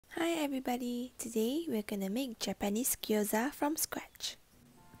Hi everybody! Today we're gonna make Japanese gyoza from scratch.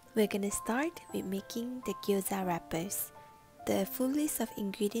 We're gonna start with making the gyoza wrappers. The full list of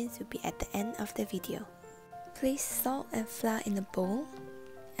ingredients will be at the end of the video. Place salt and flour in a bowl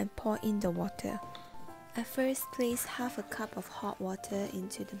and pour in the water. I first place half a cup of hot water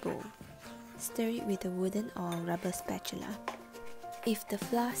into the bowl. Stir it with a wooden or rubber spatula. If the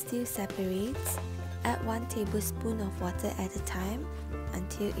flour still separates, add 1 tablespoon of water at a time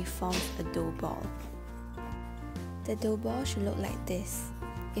until it forms a dough ball. The dough ball should look like this.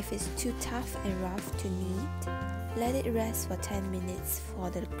 If it's too tough and rough to knead, let it rest for 10 minutes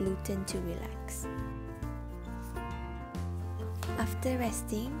for the gluten to relax. After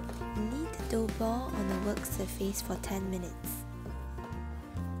resting, knead the dough ball on the work surface for 10 minutes.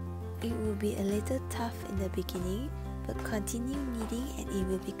 It will be a little tough in the beginning, but continue kneading and it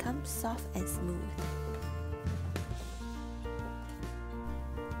will become soft and smooth.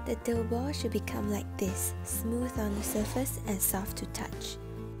 The dough ball should become like this, smooth on the surface and soft to touch.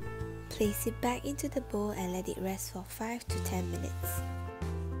 Place it back into the bowl and let it rest for 5 to 10 minutes.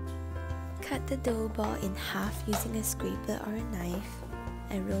 Cut the dough ball in half using a scraper or a knife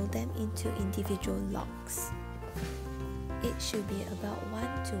and roll them into individual logs. It should be about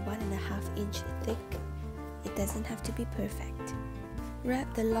 1 to 1.5 inch thick. It doesn't have to be perfect.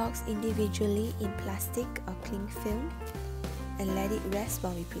 Wrap the logs individually in plastic or cling film and let it rest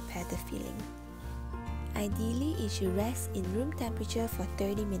while we prepare the filling. Ideally, it should rest in room temperature for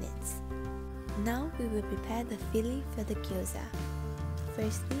 30 minutes. Now we will prepare the filling for the gyoza.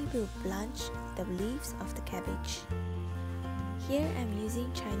 Firstly, we'll blanch the leaves of the cabbage. Here I'm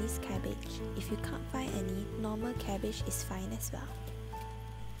using Chinese cabbage. If you can't find any, normal cabbage is fine as well.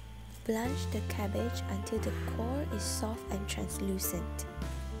 Blanch the cabbage until the core is soft and translucent.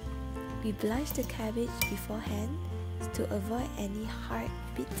 We blanch the cabbage beforehand to avoid any hard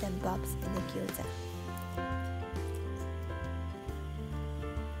bits and bobs in the gyoza.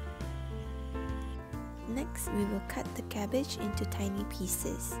 Next, we will cut the cabbage into tiny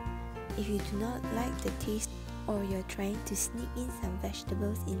pieces. If you do not like the taste or you're trying to sneak in some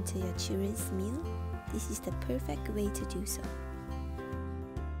vegetables into your children's meal, this is the perfect way to do so.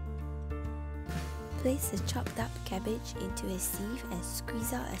 Place the chopped up cabbage into a sieve and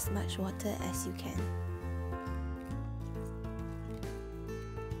squeeze out as much water as you can.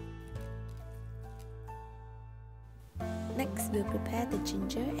 Next, we'll prepare the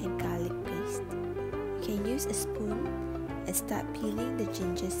ginger and garlic paste. You can use a spoon and start peeling the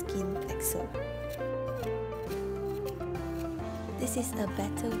ginger skin like so. This is a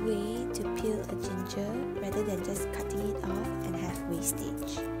better way to peel a ginger rather than just cutting it off and have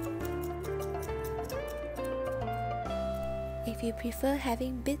wastage. If you prefer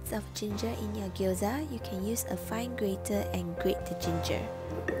having bits of ginger in your gyoza, you can use a fine grater and grate the ginger.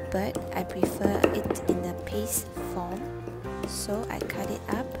 But I prefer it in a paste form, so I cut it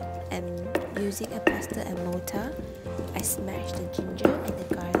up and using a pestle and mortar, I smash the ginger and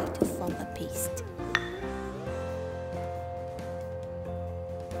the garlic to form a paste.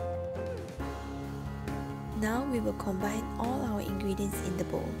 Now we will combine all our ingredients in the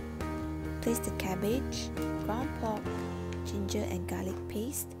bowl. Place the cabbage, ground pork, ginger and garlic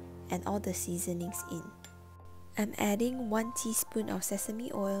paste, and all the seasonings in. I'm adding 1 teaspoon of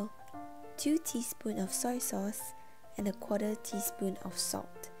sesame oil, 2 teaspoons of soy sauce, and a 1/4 teaspoon of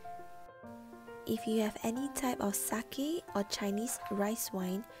salt. If you have any type of sake or Chinese rice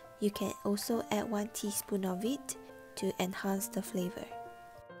wine, you can also add 1 teaspoon of it to enhance the flavor.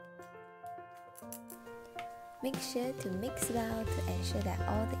 Make sure to mix well to ensure that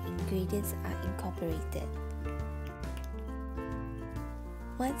all the ingredients are incorporated.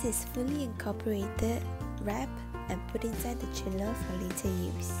 Once it's fully incorporated, wrap and put inside the chiller for later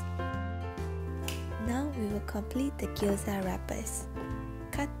use. Now we will complete the gyoza wrappers.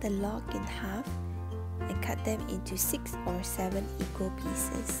 Cut the log in half and cut them into 6 or 7 equal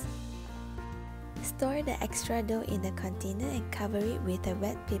pieces. Store the extra dough in the container and cover it with a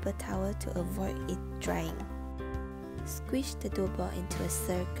wet paper towel to avoid it drying. Squish the dough ball into a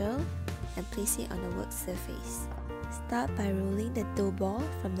circle and place it on the work surface. Start by rolling the dough ball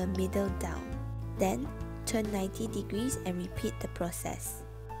from the middle down. Then, turn 90 degrees and repeat the process.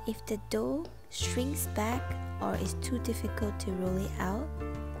 If the dough shrinks back or is too difficult to roll it out,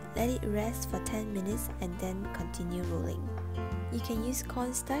 let it rest for 10 minutes and then continue rolling. You can use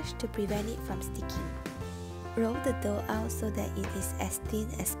cornstarch to prevent it from sticking. Roll the dough out so that it is as thin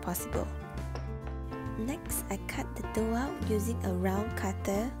as possible. Next, I cut the dough out using a round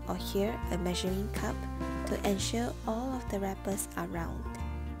cutter or here a measuring cup to ensure all of the wrappers are round.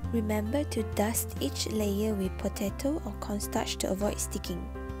 Remember to dust each layer with potato or cornstarch to avoid sticking.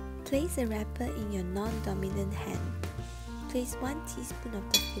 Place a wrapper in your non-dominant hand. Place 1 teaspoon of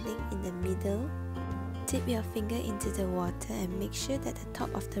the filling in the middle. Dip your finger into the water and make sure that the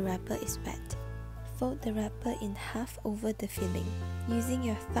top of the wrapper is wet. Fold the wrapper in half over the filling. Using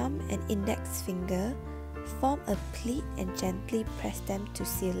your thumb and index finger, form a pleat and gently press them to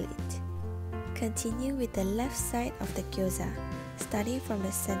seal it. Continue with the left side of the gyoza, starting from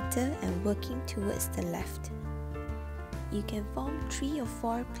the center and working towards the left. You can form 3 or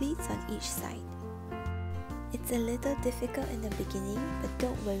 4 pleats on each side. It's a little difficult in the beginning, but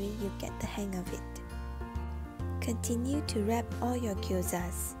don't worry, you'll get the hang of it. Continue to wrap all your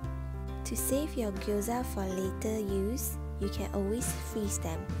gyozas. To save your gyoza for later use, you can always freeze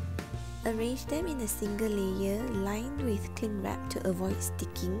them. Arrange them in a single layer lined with cling wrap to avoid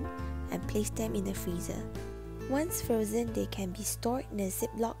sticking and place them in the freezer. Once frozen, they can be stored in a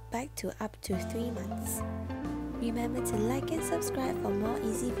Ziploc bag to up to 3 months. Remember to like and subscribe for more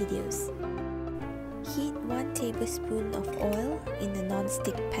easy videos. Heat 1 tablespoon of oil in a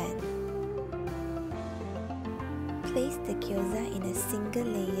non-stick pan. Place the gyoza in a single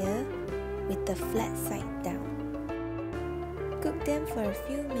layer with the flat side down. Cook them for a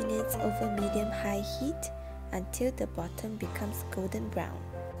few minutes over medium-high heat until the bottom becomes golden brown.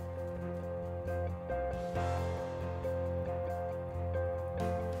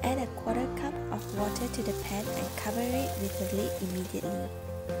 Add a 1/4 cup of water to the pan and cover it with the lid immediately.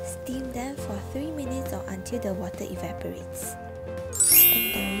 Steam them for 3 minutes or until the water evaporates. And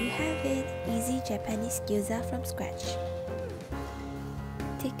there you have it, easy Japanese gyoza from scratch.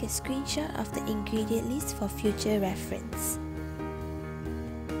 Take a screenshot of the ingredient list for future reference.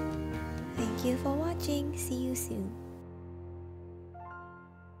 Thank you for watching, see you soon.